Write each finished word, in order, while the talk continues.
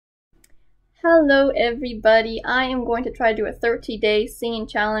Hello everybody, I am going to try to do a 30-day singing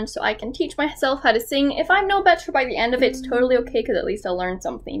challenge so I can teach myself how to sing. If I'm no better by the end of it, it's totally okay because at least I'll learn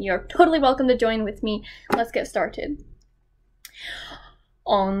something. You're totally welcome to join with me. Let's get started.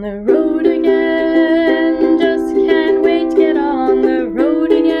 On the road again, just can't wait to get on the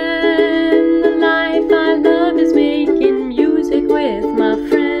road again. The life I love is making music with my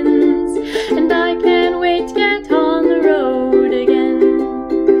friends, and I can't wait to get on the road again.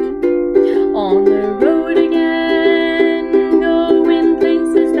 On the road again, going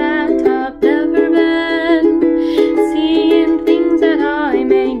places that I've never been, seeing things that I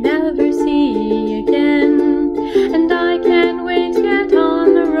may never see again, and I can't wait to get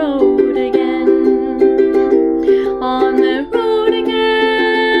on the road again. On the road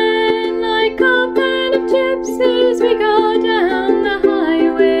again, like a band of gypsies, we go down the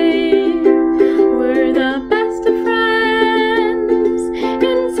highway. We're the best of friends,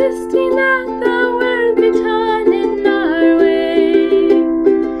 insisting that the world be turning our way,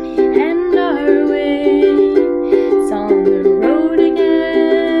 and our way. It's on the road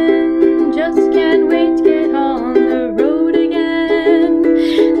again, just can't wait to get on the road again.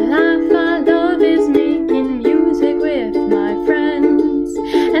 The life I love is making music with my friends,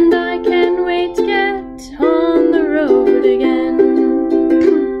 and I can't wait to get on the road again.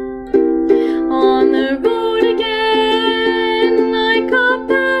 On the road again, like a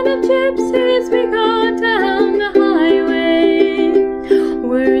band of gypsies, we go down the highway.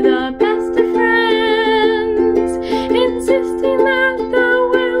 We're the best of friends, insisting that the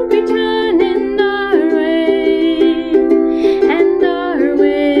world be turning our way, and our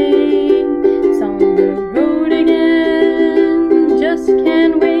way. It's on the road again, just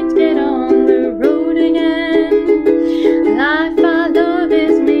can't wait to get on the road again. The life I love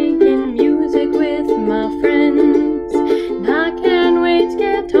is making music with my friends, and I can't wait to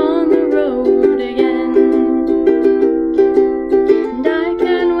get on the road again. And I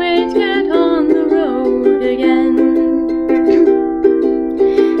can't wait to get on the road again.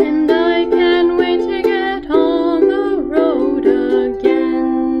 And I can't wait to get on the road again.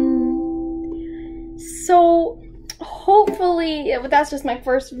 So, hopefully, that's just my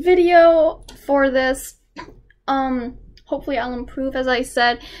first video for this. Hopefully I'll improve, as I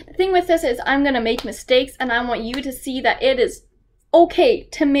said. The thing with this is I'm gonna make mistakes, and I want you to see that it is okay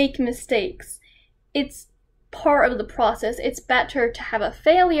to make mistakes. It's part of the process. It's better to have a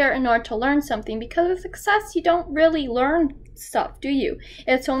failure in order to learn something, because with success you don't really learn stuff, do you?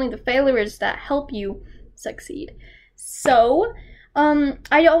 It's only the failures that help you succeed. So,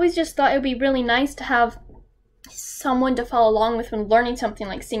 I always just thought it would be really nice to have someone to follow along with when learning something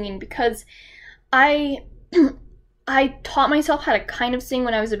like singing, because I taught myself how to kind of sing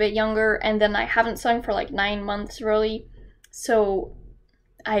when I was a bit younger, and then I haven't sung for like 9 months really, so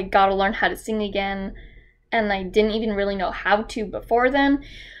I gotta learn how to sing again, and I didn't even really know how to before then.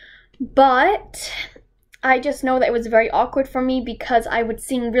 But I just know that it was very awkward for me because I would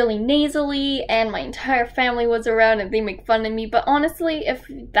sing really nasally and my entire family was around and they make fun of me. But honestly, if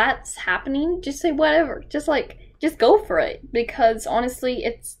that's happening, just say whatever. Just go for it, because honestly,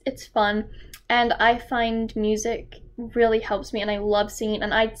 it's fun. And I find music really helps me, and I love singing,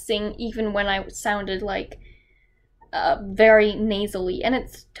 and I'd sing even when I sounded like very nasally, and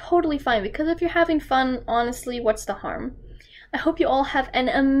it's totally fine, because if you're having fun, honestly, what's the harm? I hope you all have an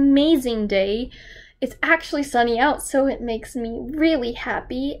amazing day. It's actually sunny out, so it makes me really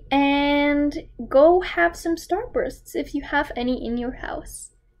happy, and go have some starbursts if you have any in your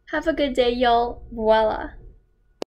house. Have a good day, y'all. Voila.